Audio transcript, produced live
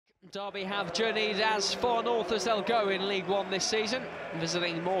Derby have journeyed as far north as they'll go in League One this season,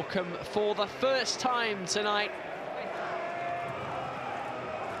 visiting Morecambe for the first time tonight.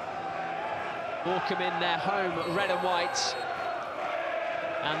 Morecambe in their home, red and white.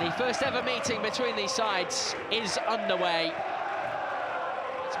 And the first ever meeting between these sides is underway.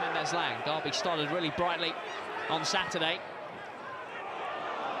 It's Mendes-Lang. Derby started really brightly on Saturday.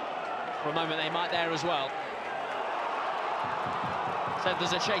 For a moment they might there as well. So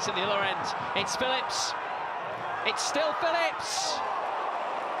there's a chase at the other end. It's Phillips. It's still Phillips.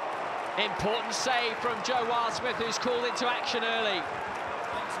 Important save from Joe Wildsmith, who's called into action early.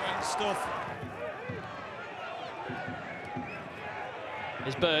 Excellent stuff.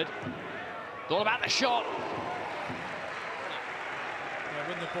 Here's Bird. It's all about the shot. Yeah,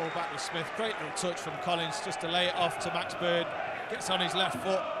 win the ball back with Smith. Great little touch from Collins just to lay it off to Max Bird. Gets on his left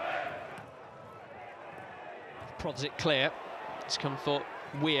foot. Prods it clear. It's come for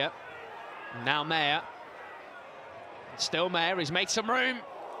Weir. Now Mayer. Still Mayer. He's made some room.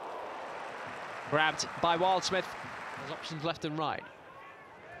 Grabbed by Wildsmith. There's options left and right.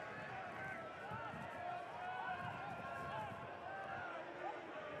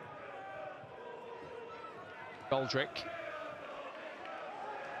 Goldrick.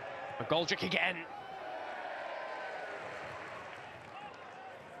 Goldrick again.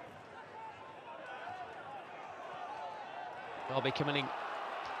 Derby committing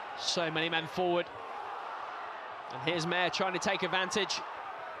so many men forward. And here's Mayer trying to take advantage.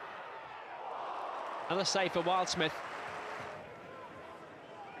 Another save for Wildsmith.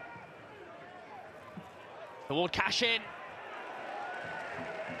 Toward Cashin.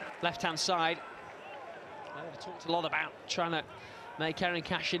 Left-hand side. I've talked a lot about trying to make Aaron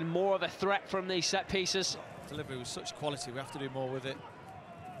Cashin more of a threat from these set pieces. Delivery with such quality, we have to do more with it.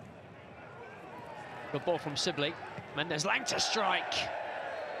 Good ball from Sibley. Mendes-Lang to strike. Yeah,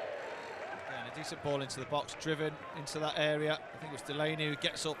 and a decent ball into the box, driven into that area. I think it was Delaney who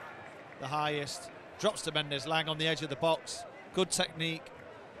gets up the highest. Drops to Mendes-Lang on the edge of the box. Good technique.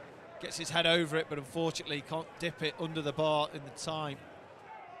 Gets his head over it, but unfortunately can't dip it under the bar in the time.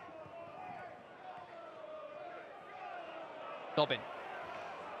 Dobbin.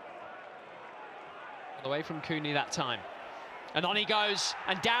 Away from Cooney that time. And on he goes,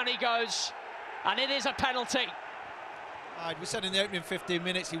 and down he goes. And it is a penalty. We said in the opening 15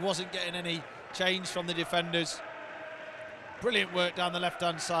 minutes he wasn't getting any change from the defenders. Brilliant work down the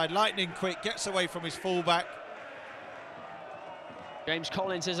left-hand side. Lightning quick, gets away from his fullback. James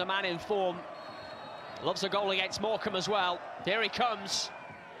Collins is a man in form. Loves a goal against Morecambe as well. Here he comes.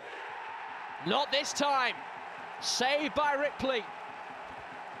 Not this time. Saved by Ripley. It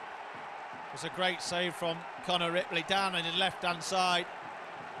was a great save from Connor Ripley down on his left-hand side.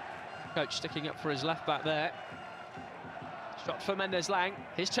 Coach sticking up for his left back there. Shot for Mendes-Lang.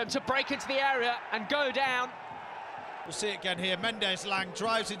 His turn to break into the area and go down. We'll see it again here. Mendes-Lang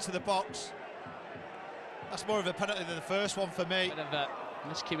drives into the box. That's more of a penalty than the first one for me. Bit of a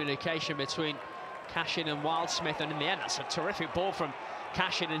miscommunication between Cashin and Wildsmith, and in the end, that's a terrific ball from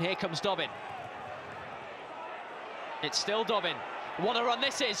Cashin, and here comes Dobbin. It's still Dobbin. What a run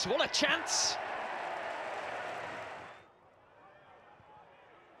this is. What a chance.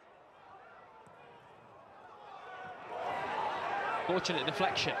 Fortunate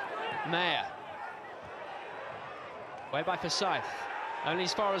deflection. Mayer. Way by Forsyth. Only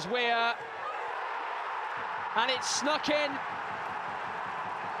as far as Weir. And it's snuck in.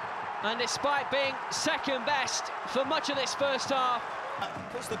 And despite being second best for much of this first half,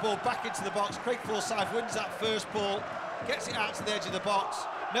 puts the ball back into the box. Craig Forsyth wins that first ball, gets it out to the edge of the box.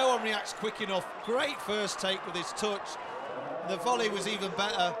 No one reacts quick enough. Great first take with his touch. The volley was even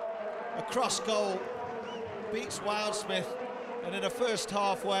better. A cross goal beats Wildsmith. And in a first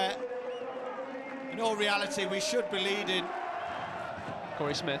half where, in all reality, we should be leading.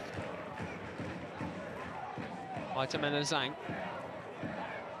 Corey Smith. By to Mendes-Lang.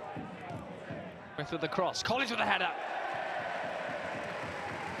 Smith with the cross. Collins with the header.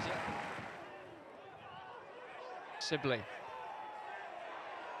 Sibley.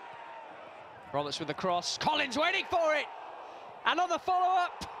 Roberts with the cross. Collins waiting for it. And on the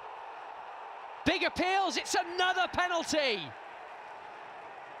follow-up. Big appeals. It's another penalty.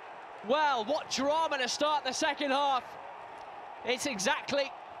 Well, what drama to start the second half. It's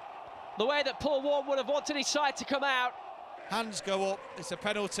exactly the way that Paul Warren would have wanted his side to come out. Hands go up. It's a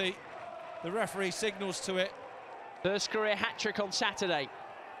penalty. The referee signals to it. First career hat-trick on Saturday.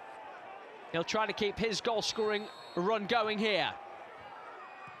 He'll try to keep his goal-scoring run going here.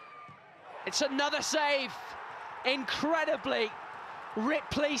 It's another save. Incredibly,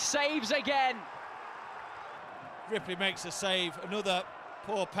 Ripley saves again. Ripley makes a save, another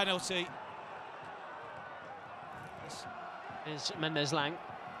Poor penalty. Is Mendes-Lang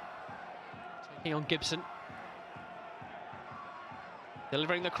taking on Gibson.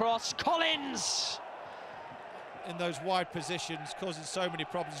 Delivering the cross, Collins! In those wide positions, causing so many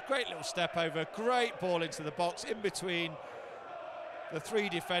problems. Great little step over, great ball into the box, in between the three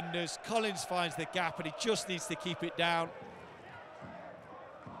defenders. Collins finds the gap and he just needs to keep it down.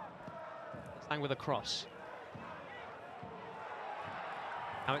 Lang with a cross.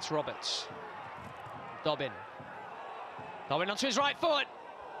 Now it's Roberts. Dobbin. Dobbin onto his right foot.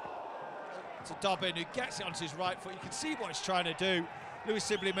 To Dobbin, who gets it onto his right foot. You can see what he's trying to do. Lewis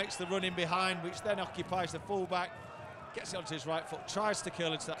Sibley makes the run in behind, which then occupies the fullback. Gets it onto his right foot, tries to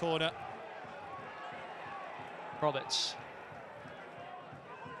curl into that corner. Roberts.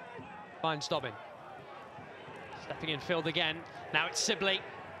 Finds Dobbin. Stepping in field again. Now it's Sibley.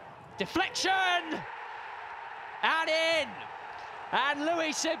 Deflection! And in! And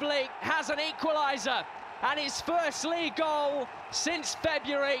Louis Sibley has an equaliser. And his first league goal since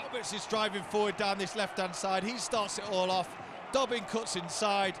February. Roberts is driving forward down this left-hand side. He starts it all off. Dobbin cuts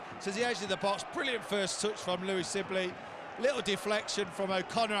inside to the edge of the box. Brilliant first touch from Louis Sibley. Little deflection from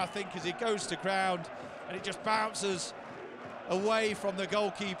O'Connor, I think, as he goes to ground. And it just bounces away from the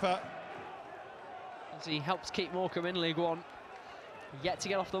goalkeeper. As he helps keep Morecambe in League One. Yet to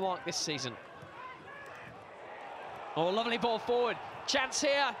get off the mark this season. Oh, lovely ball forward. Chance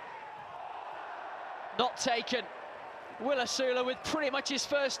here. Not taken. Will Asula with pretty much his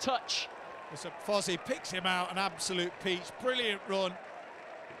first touch. So Fozzie picks him out, an absolute peach. Brilliant run.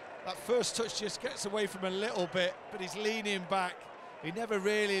 That first touch just gets away from him a little bit, but he's leaning back. He never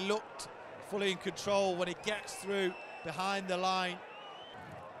really looked fully in control when he gets through behind the line.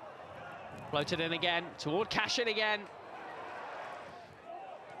 Floated in again, toward Cashin again.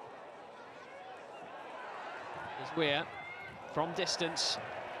 Here's Weir from distance.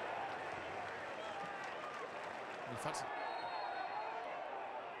 Will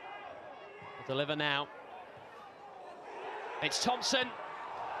deliver now. It's Thompson.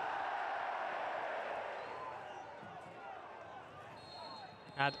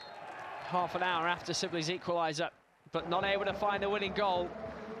 Had half an hour after Sibley's equaliser, but not able to find the winning goal.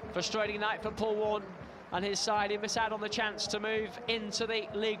 Frustrating night for Paul Warne and his side. He missed out on the chance to move into the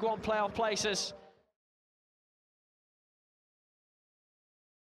League One playoff places.